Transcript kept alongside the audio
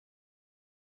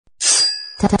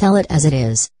Tell it as it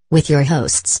is, with your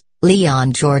hosts,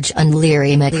 Leon George and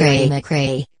Leary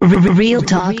McRae. Real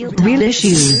talk, real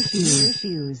issues.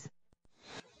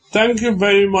 Thank you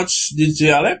very much,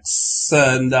 DJ Alex,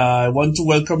 and I want to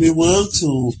welcome you all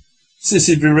to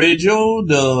CCB Radio,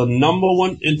 the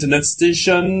 #1 internet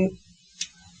station,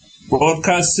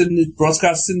 broadcasting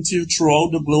to you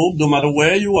throughout the globe. No matter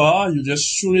where you are, you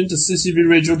just tune into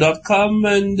ccbradio.com,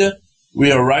 and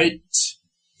we are right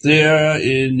there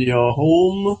in your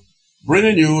home,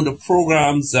 bringing you the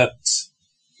programs that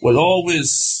will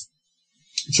always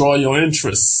draw your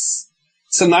interest.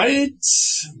 Tonight,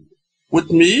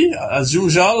 with me, as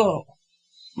usual,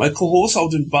 my co-host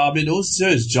out in Barbados here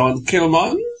is John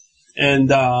Kilman, and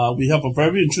we have a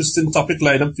very interesting topic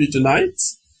lined up for you tonight.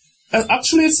 And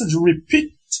actually, it's a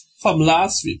repeat from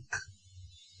last week.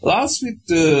 Last week,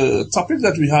 the topic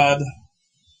that we had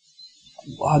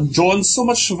drawn so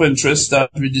much of interest that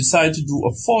we decided to do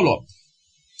a follow-up.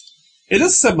 It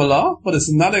is similar, but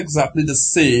it's not exactly the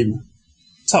same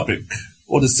topic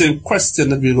or the same question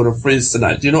that we're going to phrase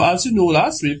tonight. You know, as you know,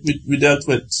 last week we dealt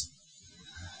with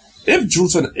if due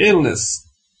to an illness,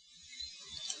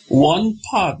 one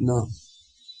partner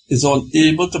is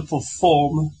unable to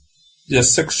perform their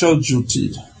sexual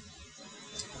duty,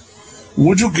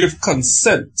 would you give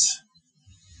consent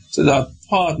to that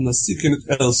partner seeking it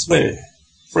elsewhere?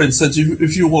 For instance,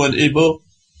 if you weren't able,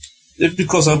 if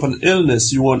because of an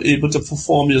illness you weren't able to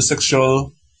perform your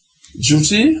sexual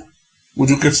duty, would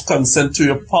you give consent to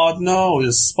your partner or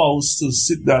your spouse to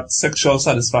seek that sexual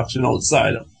satisfaction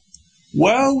outside?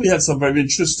 Well, we had some very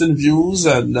interesting views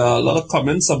and a lot of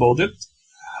comments about it.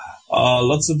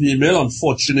 Lots of email.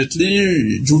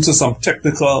 Unfortunately, due to some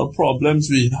technical problems,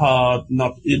 we was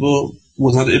not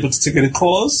able to take any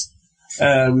calls.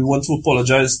 And we want to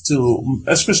apologize to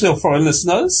especially our foreign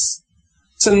listeners.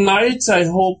 Tonight, I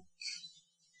hope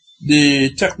the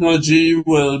technology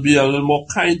will be a little more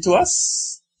kind to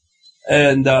us,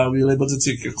 and we'll be able to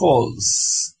take your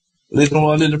calls. Later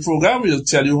on in the program, we'll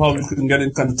tell you how you can get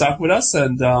in contact with us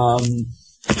and how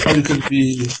you can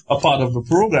be a part of the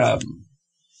program.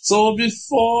 So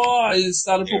before I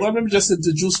start the program, let me just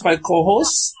introduce my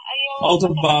co-host out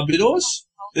of Barbados.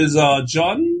 Is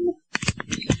John.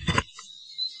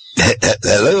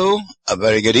 Hello, a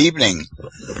very good evening.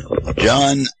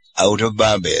 John out of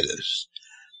Barbados.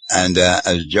 And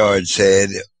as George said,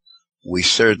 we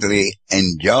certainly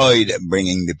enjoyed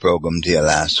bringing the program to you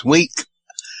last week,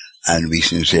 and we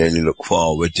sincerely look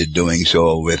forward to doing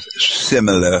so with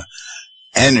similar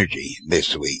energy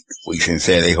this week. We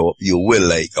sincerely hope you will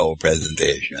like our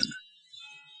presentation.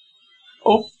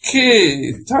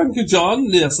 Okay, thank you, John.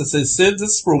 Yes, as I said,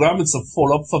 this program is a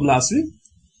follow-up from last week.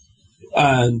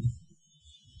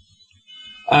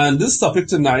 And this topic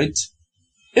tonight,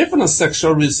 if in a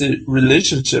sexual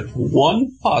relationship,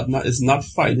 one partner is not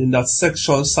finding that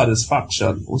sexual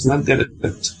satisfaction, or is not getting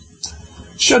it,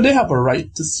 should they have a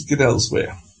right to seek it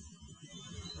elsewhere?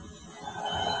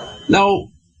 Now,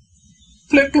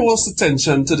 pay close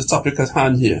attention to the topic at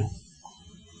hand here.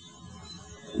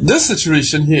 This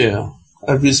situation here,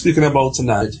 I've been speaking about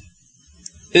tonight,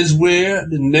 is where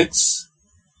the next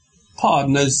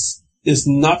partner is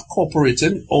not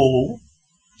cooperating, or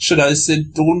should I say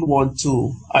don't want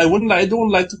to. I don't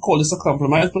like to call this a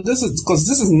compromise, but this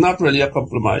is not really a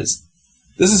compromise.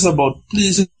 This is about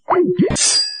pleasing.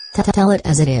 Tell it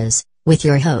as it is, with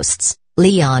your hosts,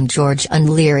 Leon George and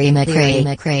Leary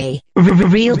McRae.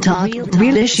 Real talk,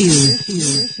 real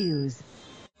issues.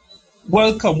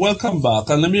 Welcome back,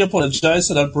 and let me apologize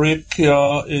for that break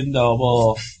here in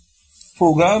our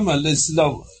program. And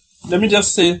let me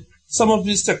just say, some of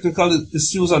these technical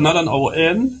issues are not on our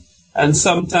end, and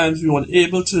sometimes we weren't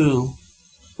able to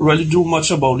really do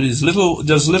much about these.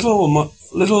 There's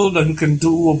little that you can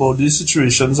do about these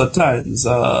situations at times.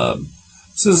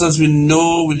 Since, as we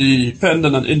know, we depend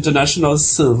on an international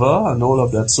server and all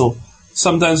of that. So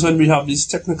sometimes when we have these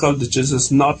technical glitches, it's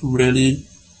not really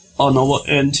on our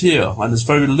end here, and there's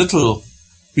very little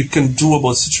we can do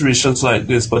about situations like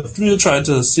this. But we'll try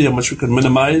to see how much we can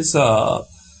minimize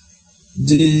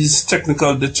these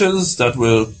technical glitches that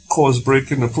will cause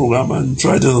break in the program, and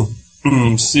try to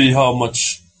see how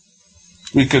much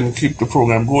we can keep the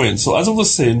program going. So as I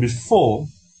was saying before,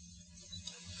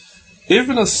 if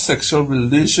in a sexual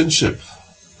relationship,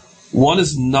 one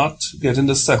is not getting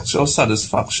the sexual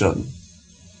satisfaction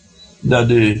that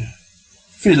they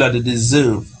feel that they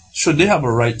deserve, should they have a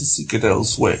right to seek it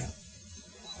elsewhere?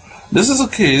 This is a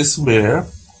case where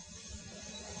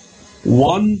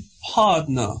one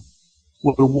partner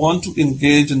will want to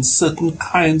engage in certain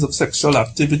kinds of sexual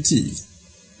activity,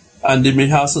 and they may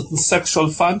have certain sexual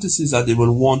fantasies that they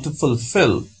will want to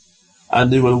fulfill,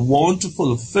 and they will want to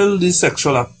fulfill these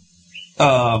sexual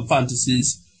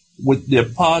fantasies with their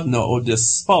partner or their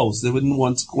spouse. They wouldn't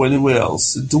want to go anywhere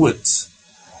else to do it.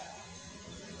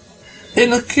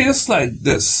 In a case like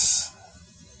this,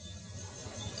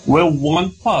 where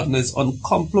one partner is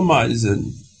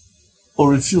uncompromising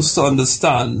or refuses to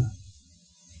understand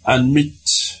and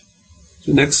meet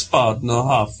the next partner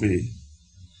halfway,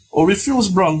 or refuse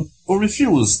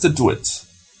to do it,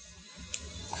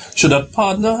 should that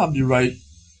partner have the right?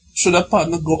 Should that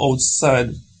partner go outside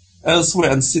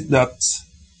elsewhere and seek that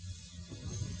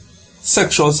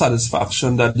sexual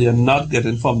satisfaction that they are not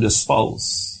getting from their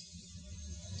spouse?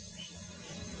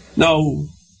 Now,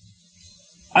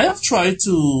 I have tried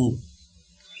to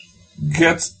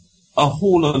get a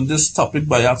hold on this topic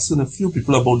by asking a few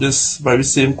people about this very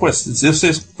same question. This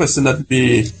is a question that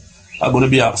we are going to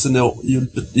be asking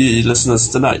the listeners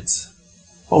tonight,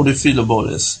 how they feel about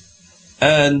this.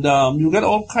 And you get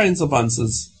all kinds of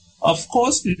answers. Of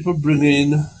course, people bring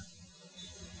in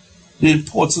the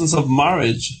importance of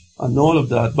marriage and all of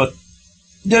that, but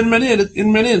then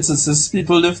in many instances,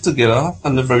 people live together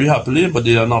and live very happily, but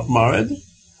they are not married.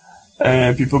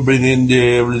 And people bring in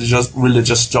the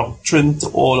religious doctrine to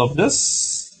all of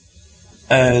this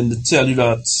and tell you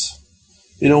that,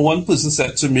 one person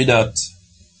said to me that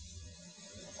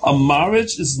a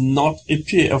marriage is not a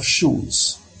pair of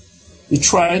shoes. You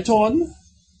try it on,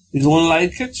 you don't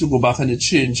like it, you go back and you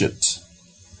change it.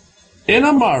 In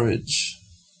a marriage,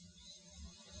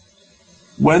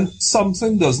 when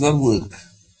something does not work,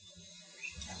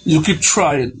 you keep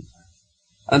trying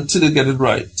until you get it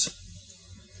right.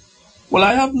 Well,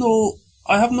 I have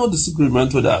no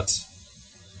disagreement with that.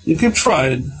 You keep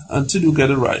trying until you get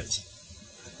it right.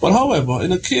 But however,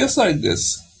 in a case like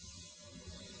this,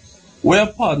 where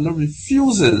a partner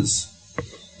refuses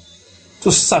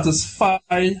to satisfy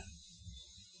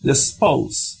their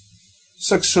spouse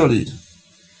sexually,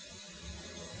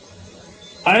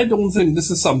 I don't think this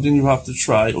is something you have to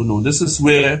try or no. This is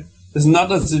where it's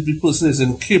not as if the person is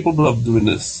incapable of doing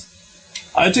this.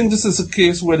 I think this is a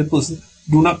case where the person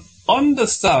do not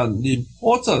understand the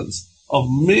importance of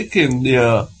making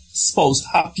their spouse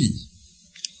happy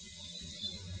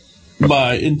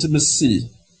by intimacy.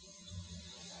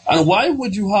 And why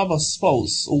would you have a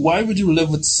spouse, or why would you live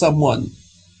with someone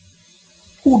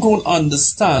who don't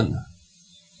understand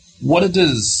what it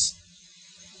is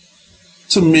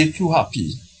to make you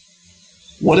happy,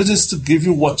 what it is to give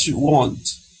you what you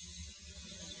want,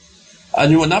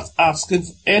 and you are not asking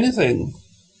for anything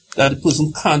that the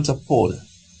person can't afford?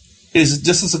 Is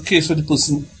just as a case where the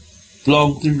person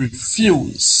bluntly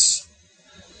refuses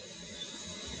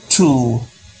to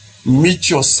meet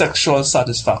your sexual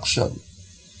satisfaction.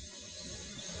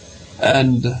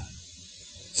 And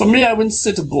for me, I wouldn't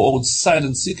say to go outside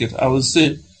and seek it. I would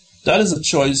say that is a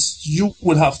choice you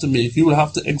will have to make. You will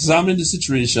have to examine the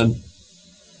situation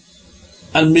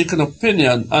and make an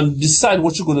opinion and decide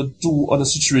what you're going to do on a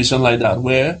situation like that,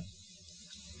 where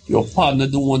your partner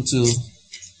don't want to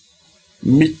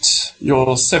meet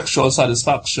your sexual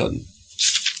satisfaction.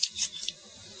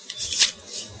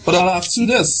 But I'll ask you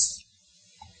this: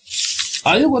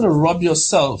 are you going to rob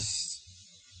yourself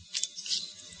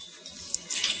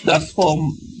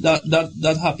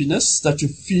that happiness that you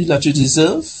feel that you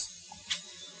deserve?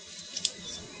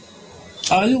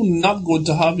 Are you not going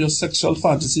to have your sexual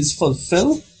fantasies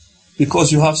fulfilled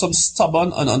because you have some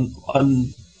stubborn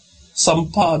and some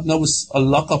partner with a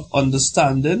lack of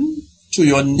understanding to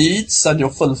your needs and your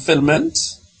fulfillment?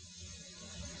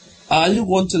 Are you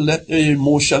going to let your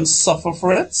emotions suffer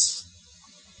for it?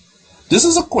 This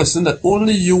is a question that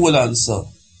only you will answer.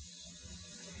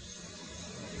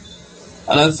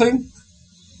 And I think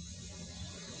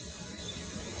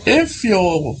if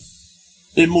your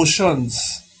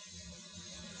emotions,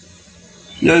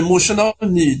 your emotional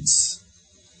needs,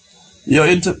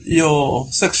 your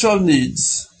sexual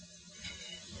needs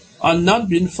are not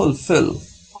being fulfilled,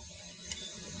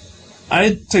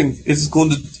 I think it's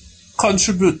going to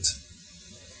contribute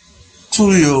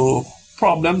to your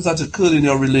problems that occurred in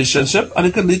your relationship, and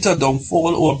it can lead to a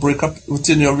downfall or a breakup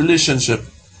within your relationship,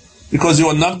 because you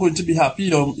are not going to be happy.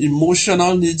 Your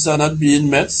emotional needs are not being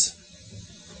met.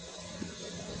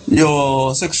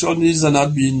 Your sexual needs are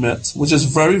not being met, which is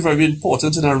very, very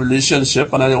important in a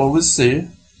relationship. And I always say,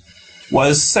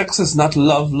 while sex is not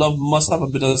love, love must have a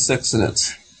bit of sex in it.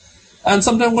 And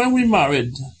sometimes when we're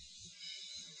married,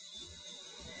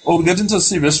 or we get into a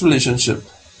serious relationship,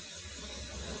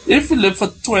 if we live for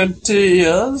 20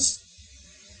 years,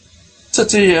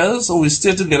 30 years, or we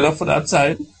stay together for that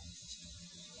time,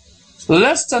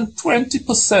 less than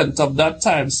 20% of that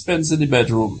time spends in the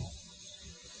bedroom.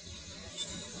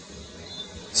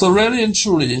 So really and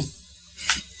truly,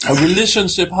 a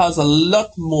relationship has a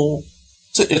lot more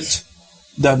to it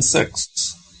than sex.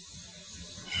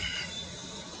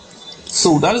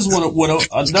 So that is that's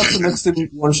the next thing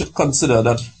one should consider,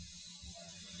 that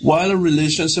while a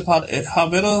relationship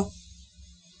having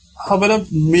a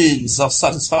means of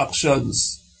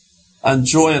satisfactions and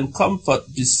joy and comfort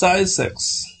besides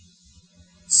sex,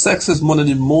 sex is one of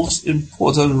the most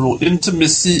important roles.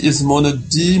 Intimacy is one of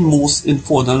the most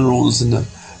important roles in it.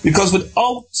 Because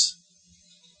without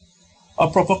a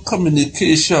proper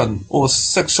communication or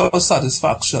sexual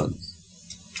satisfaction,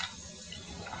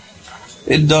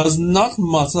 it does not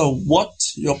matter what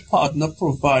your partner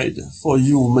provides for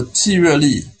you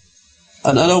materially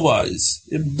and otherwise.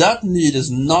 If that need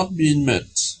is not being met,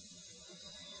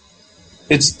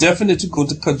 it's definitely going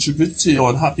to contribute to your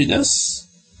unhappiness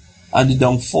and the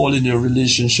downfall in your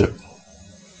relationship.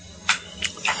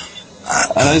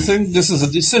 And I think this is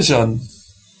a decision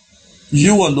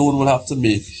you alone will have to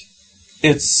make.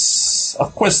 It's a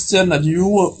question that you,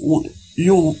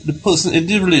 the person in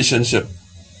the relationship,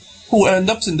 who end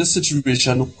up in this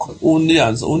situation,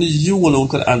 only you alone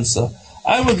can answer.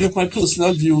 I will give my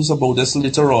personal views about this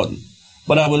later on,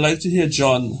 but I would like to hear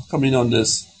John come in on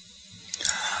this.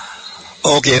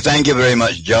 Okay, thank you very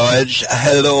much, George.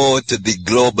 Hello to the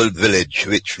global village,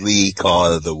 which we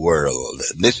call the world.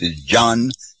 This is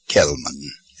John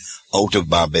Kelman, out of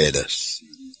Barbados.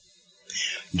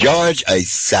 George, I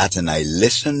sat and I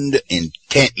listened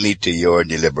intently to your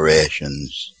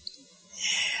deliberations.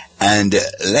 And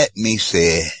let me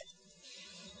say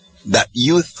that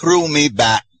you threw me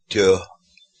back to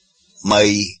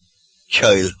my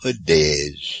childhood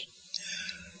days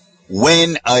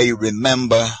when I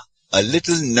remember a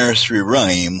little nursery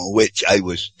rhyme which I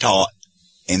was taught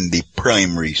in the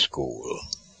primary school.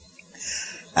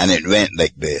 And it went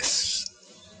like this.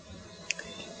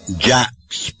 Jack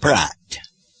Sprat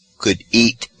could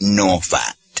eat no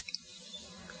fat.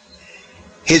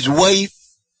 His wife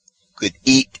could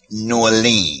eat no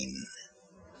lean.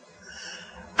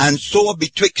 And so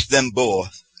betwixt them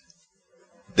both,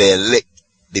 they licked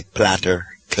the platter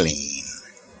clean.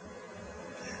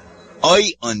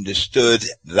 I understood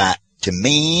that to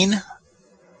mean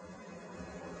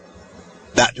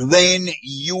that when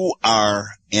you are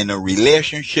in a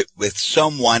relationship with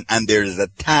someone and there is a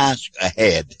task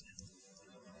ahead,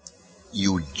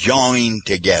 you join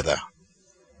together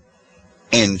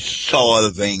in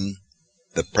solving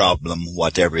the problem,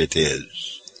 whatever it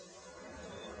is.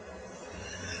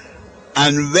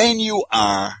 And when you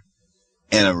are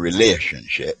in a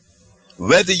relationship,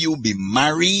 whether you be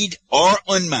married or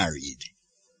unmarried,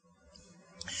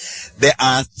 there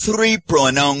are 3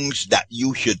 pronouns that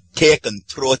you should take and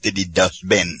throw to the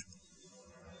dustbin.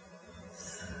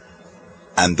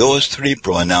 And those 3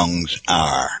 pronouns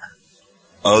are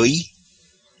I,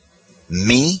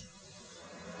 me,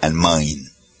 and mine.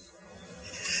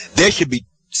 They should be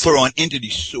thrown into the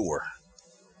sewer.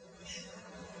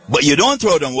 But you don't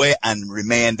throw them away and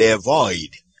remain there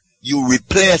void. You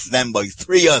replace them by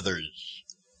 3 others.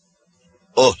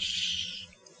 Us,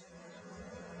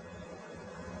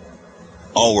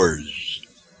 ours,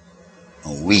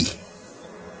 and we.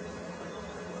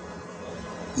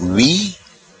 We,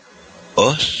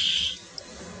 us,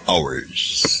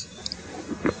 ours.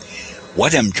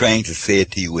 What I'm trying to say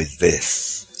to you is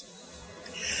this.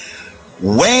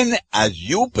 When, as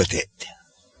you put it,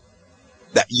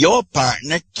 that your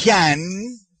partner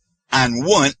can and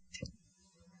want,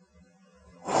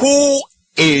 who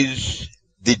is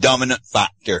the dominant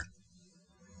factor?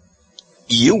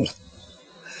 You.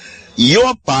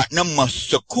 Your partner must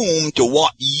succumb to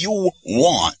what you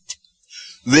want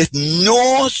with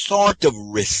no sort of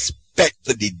respect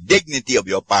for the dignity of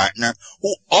your partner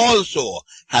who also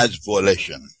has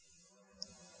volition.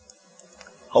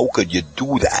 How could you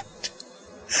do that?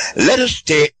 Let us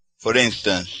take, for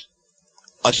instance,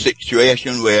 a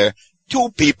situation where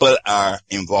 2 people are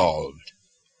involved.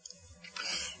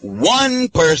 One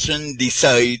person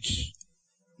decides,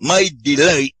 my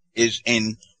delight is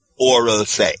in oral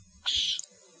sex.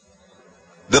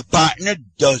 The partner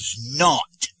does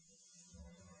not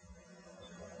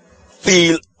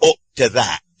feel up to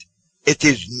that. It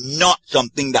is not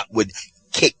something that would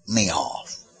kick me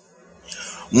off.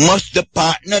 Must the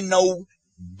partner now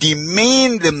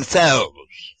demean themselves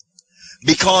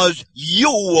because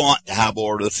you want to have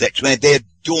oral sex when they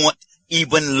don't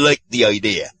even like the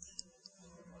idea?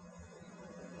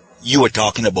 You are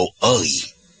talking about I.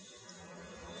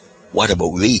 What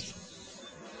about we?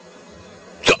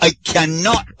 So I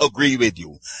cannot agree with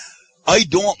you. I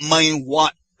don't mind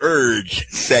what urge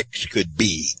sex could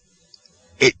be.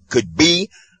 It could be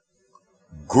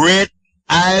great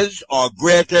as as or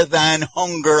greater than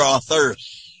hunger or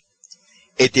thirst.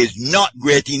 It is not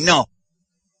great enough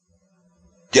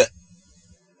to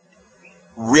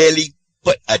really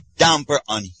put a damper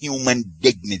on human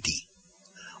dignity.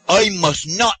 I must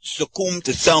not succumb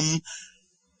to some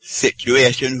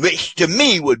situation which to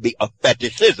me would be a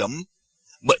fetishism,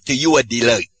 but to you a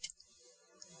delight.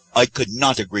 I could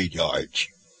not agree, George.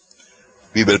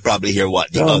 We will probably hear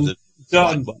what the other...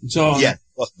 John. Yeah,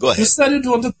 go ahead. You said you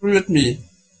don't agree with me.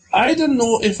 I don't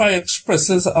know if I express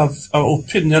an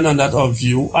opinion on that or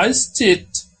view. I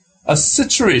state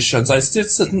situations, I state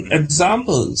certain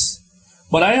examples,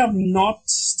 but I have not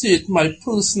stated my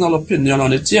personal opinion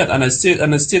on it yet, and I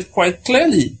state quite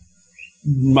clearly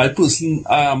my personal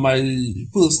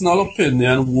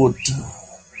opinion would,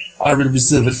 I will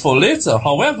reserve it for later.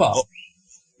 However,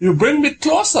 you bring me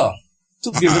closer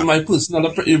to giving my personal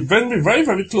opinion. You bring me very,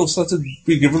 very closer to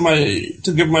give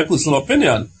my personal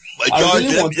opinion. But George,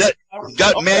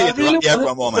 may I interrupt you for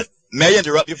a moment? May I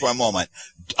interrupt you for a moment?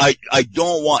 I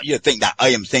don't want you to think that I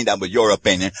am saying that with your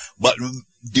opinion, but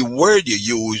the word you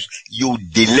use, you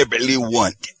deliberately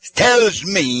want, tells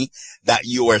me that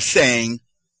you are saying,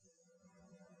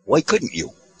 why couldn't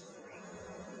you?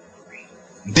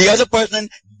 The other person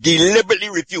deliberately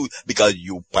refused because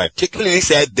you particularly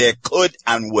said they could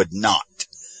and would not.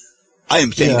 I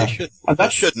am saying they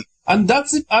shouldn't. And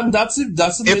that's it.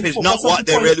 If it's not what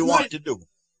they really want to do.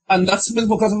 And that's the main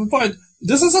focus of the point.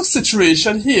 This is a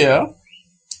situation here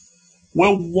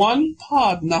where one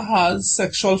partner has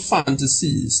sexual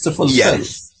fantasies to fulfill.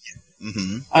 Yes.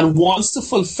 Mm-hmm. And wants to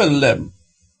fulfill them.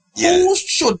 Yes. Who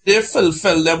should they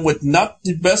fulfill them with? Not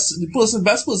the best person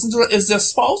to is their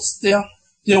spouse,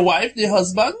 their wife, their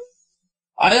husband?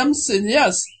 I am saying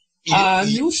yes. And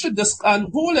you should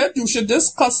you should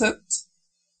discuss it.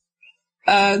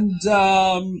 And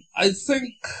I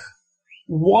think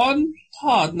one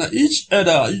partner, each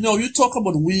other, you talk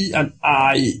about we and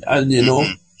I, and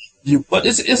but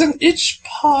isn't each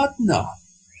partner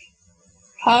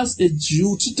has a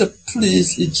duty to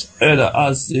please each other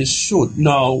as they should.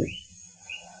 Now,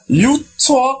 you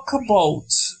talk about,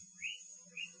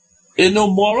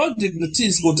 moral dignity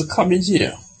is going to come in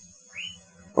here,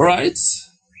 right?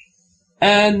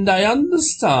 And I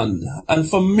understand, and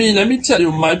for me, let me tell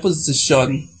you my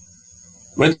position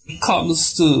when it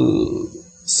comes to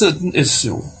certain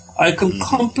issue. I can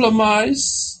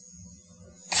compromise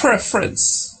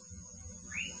preference,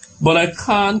 but I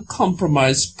can't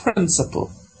compromise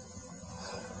principle.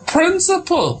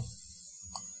 Principle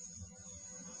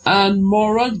and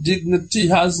moral dignity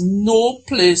has no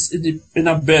place in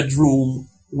a bedroom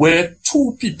where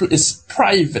two people is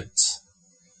private.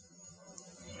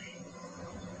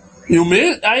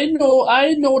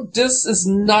 I know this is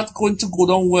not going to go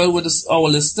down well with our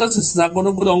listeners. It's not going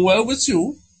to go down well with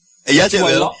you. Yes, it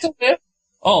will.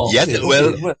 Oh, yes, it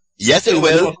will. Okay. Yes, it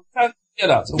will.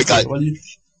 Because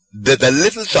there's a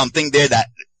little something there that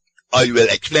I will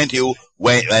explain to you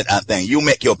when I'm saying. You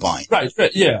make your point. Right,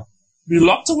 yeah. You're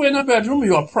locked away in a bedroom.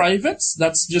 You are private.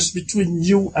 That's just between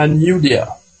you and you there.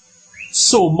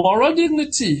 So moral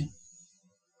dignity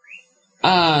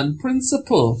and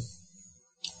principle,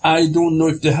 I don't know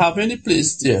if they have any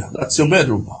place there. That's your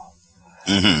bedroom.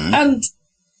 Mm-hmm. And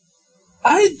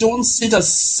I don't see it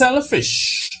as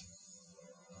selfish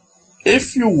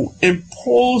if you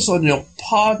impose on your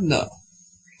partner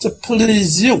to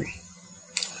please you.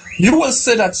 You will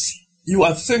say that you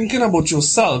are thinking about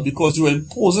yourself because you are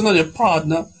imposing on your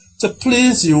partner to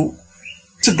please you,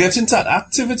 to get into an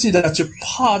activity that your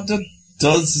partner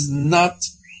does not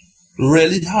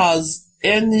really has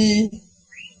any,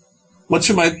 what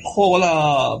you might call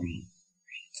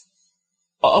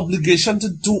obligation to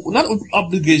do, not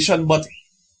obligation, but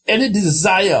any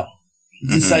desire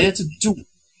to do.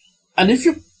 And if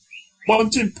you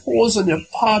want to impose on your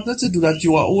partner to do that,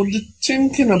 you are only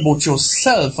thinking about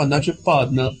yourself and not your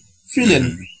partner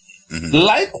feeling. Mm-hmm.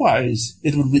 Likewise,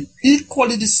 it will be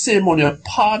equally the same on your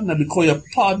partner, because your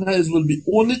partner will be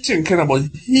only thinking about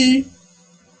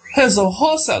his or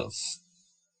herself.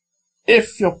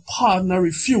 If your partner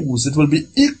refuses, it will be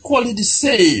equally the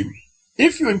same.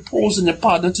 If you impose on your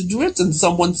partner to do it and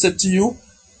someone said to you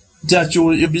that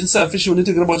you're being selfish, you're only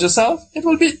thinking about yourself, it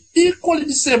will be equally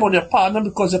the same on your partner,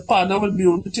 because your partner will be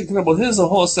only thinking about his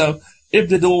or herself if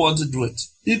they don't want to do it.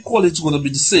 Equally, it's going to be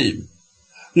the same.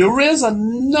 You raise a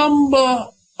number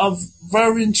of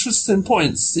very interesting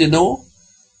points,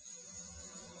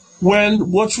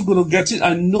 When what we're going to get in,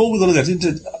 I know we're going to get into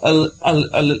it a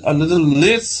little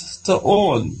later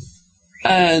on,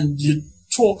 and you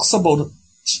talks about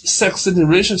sex in the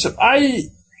relationship.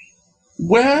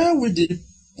 Where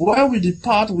we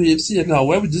depart waves here now,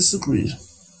 where we disagree,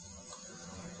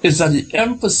 is that the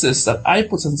emphasis that I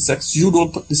put on sex, you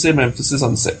don't put the same emphasis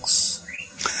on sex.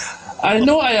 I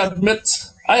know I admit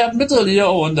earlier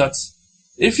on that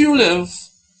if you live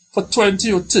for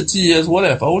 20 or 30 years,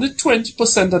 whatever, only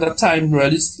 20% of the time,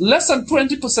 really, less than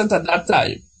 20% of that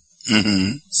time,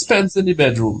 spends in the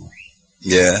bedroom.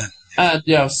 Yeah. And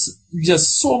there's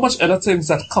just so much other things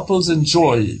that couples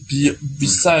enjoy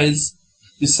besides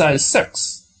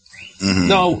sex.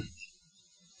 Now,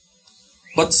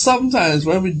 but sometimes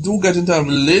when we do get into a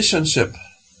relationship,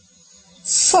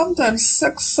 sometimes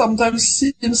sex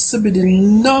seems to be the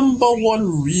number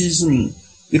one reason,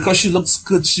 because she looks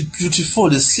good, she's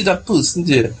beautiful, you see that person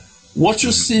there. What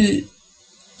you see,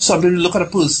 some people look at a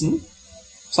person,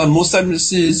 so most times you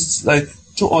see is like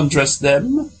to undress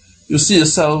them. You see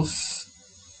yourself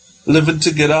living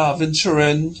together, having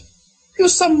children.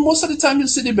 Most of the time you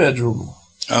see the bedroom.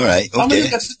 All right, okay. And when you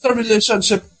get into a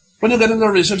relationship,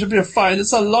 you find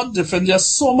it's a lot different. There's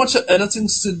so much other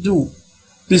things to do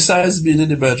besides being in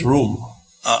the bedroom.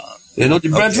 The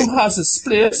bedroom has its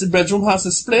place,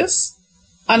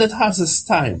 and it has its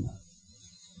time.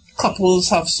 Couples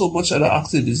have so much other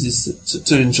activities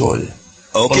to enjoy.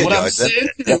 Okay, but what I'm saying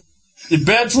to you, the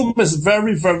bedroom is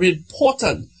very, very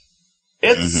important.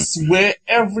 It's where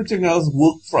everything else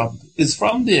works from. It's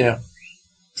from there.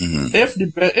 If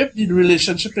the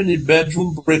relationship in the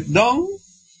bedroom breaks down,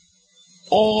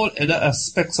 all other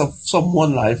aspects of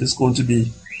someone's life is going to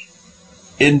be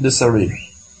in disarray.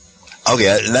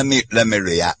 Okay, let me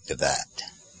react to that.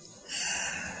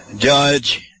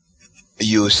 George,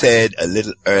 you said a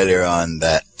little earlier on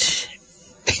that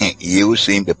you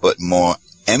seem to put more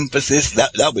emphasis,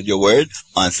 that was your word,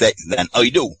 on sex than I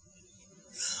do.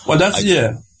 Well,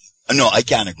 yeah. No, I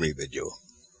can't agree with you.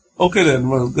 Okay then,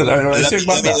 well, good.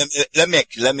 Let me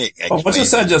explain. What you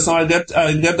said just now, I get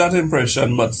that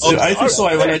impression, but Okay, I think so.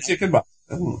 I will take it back.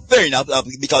 Fair enough,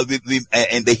 because we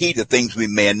in the heat of things, we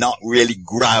may not really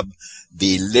grab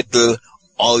the little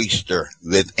oyster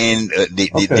within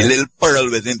the little pearl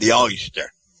within the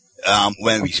oyster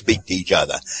when we speak to each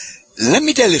other. Let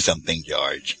me tell you something,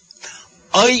 George.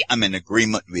 I am in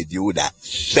agreement with you that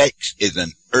sex is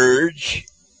an urge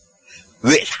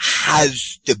which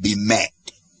has to be met.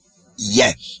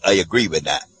 Yes, I agree with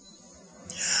that.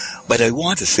 But I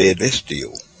want to say this to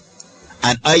you,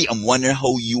 and I am wondering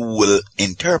how you will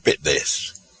interpret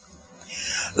this.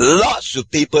 Lots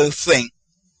of people think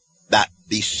that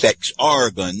the sex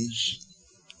organs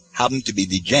happen to be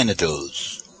the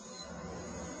genitals.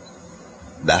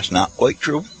 That's not quite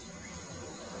true.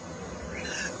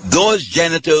 Those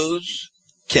genitals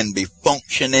can be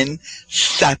functioning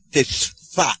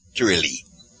satisfactorily,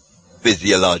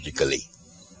 physiologically.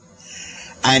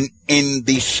 And in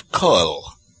the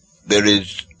skull, there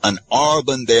is an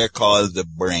organ there called the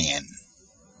brain.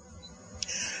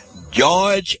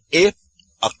 George, if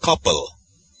a couple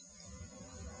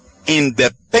in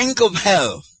the pink of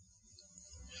health,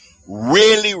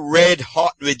 really red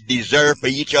hot with desire for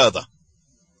each other,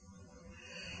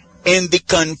 in the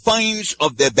confines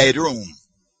of the bedroom,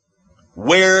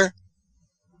 where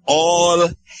all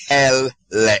hell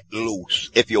let loose,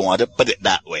 if you want to put it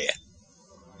that way,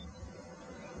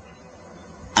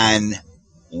 and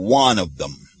one of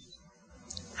them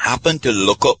happened to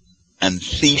look up and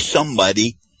see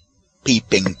somebody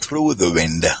peeping through the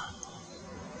window,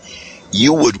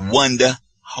 you would wonder,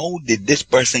 how did this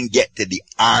person get to the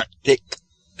Arctic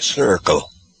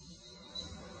Circle?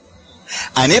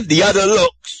 And if the other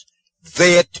looks,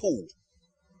 they too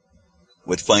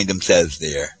would find themselves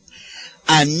there.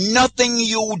 And nothing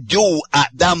you do at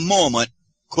that moment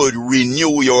could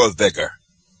renew your vigor.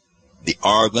 The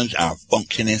organs are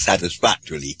functioning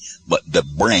satisfactorily, but the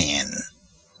brain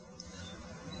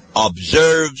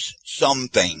observes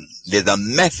something. There's a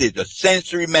message, a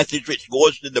sensory message which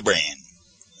goes to the brain.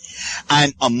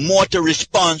 And a motor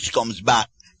response comes back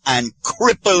and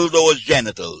cripples those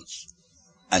genitals.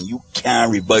 And you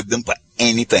can't revive them for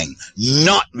anything.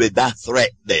 Not with that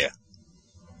threat there.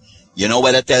 You know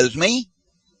what it tells me?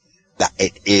 That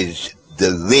it is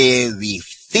the way we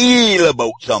feel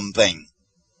about something,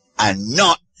 and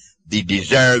not the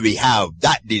desire we have.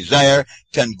 That desire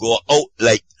can go out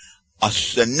like a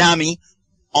tsunami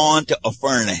onto a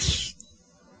furnace.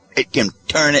 It can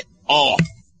turn it off.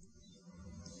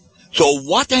 So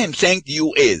what I'm saying to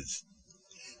you is,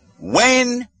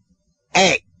 when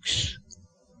X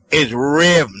is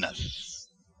ravenous,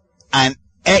 and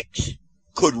X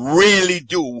could really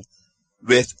do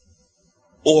with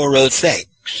oral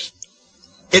sex,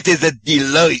 it is a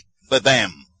delight for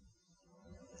them.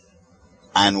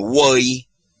 And Y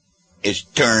is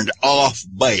turned off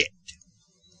by it.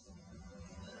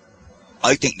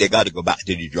 I think they got to go back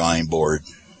to the drawing board.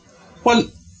 Well,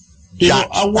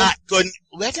 Jack Sprat couldn't,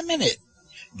 wait a minute.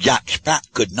 Jack Sprat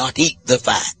could not eat the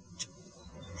fat.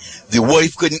 The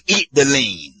wife couldn't eat the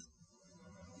lean.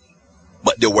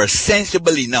 But they were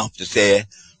sensible enough to say,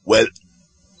 well,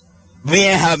 we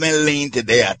ain't having lean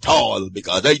today at all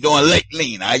because I don't like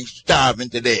lean. I'm starving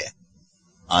today.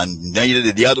 And neither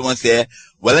did the other one say,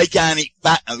 well, I can't eat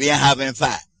fat and we ain't having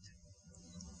fat.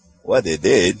 What they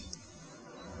did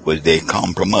was they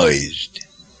compromised.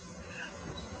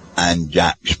 And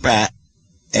Jack Sprat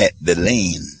ate the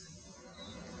lean.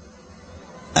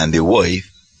 And the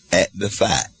wife ate the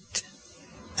fat.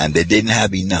 And they didn't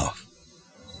have enough.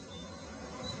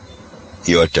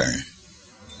 Your turn.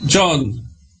 John.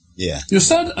 Yeah. You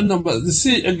said a number. You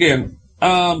see, again,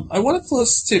 I want to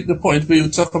first take the point where you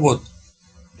talk about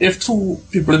if two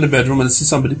people in the bedroom and see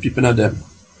somebody peeping at them.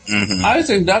 Mm-hmm. I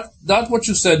think that what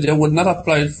you said there would not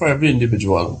apply for every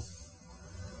individual.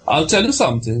 I'll tell you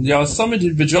something. There are some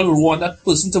individuals who want that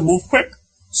person to move quick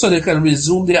so they can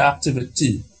resume their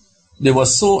activity. They were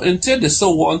so into it, they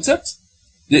so want it.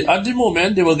 At the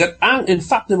moment, they will get angry. In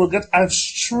fact, they will get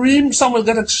some will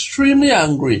get extremely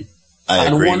angry. I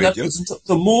and agree want with that you. person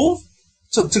to move,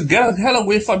 to get the hell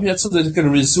away from here so that they can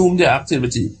resume their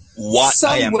activity. What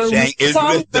I am saying is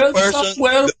with the person... Some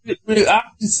will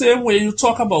react the same way you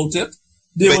talk about it.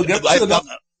 They will get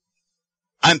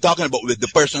I'm talking about with the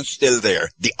person still there.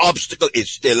 The obstacle is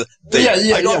still there.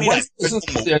 Yeah. Once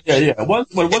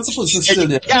the person's still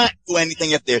there. You can't do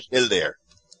anything if they're still there.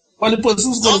 Well, the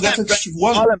person's going to get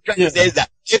all I'm trying to say is that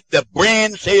if the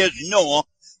brain says no,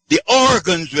 the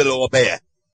organs will obey.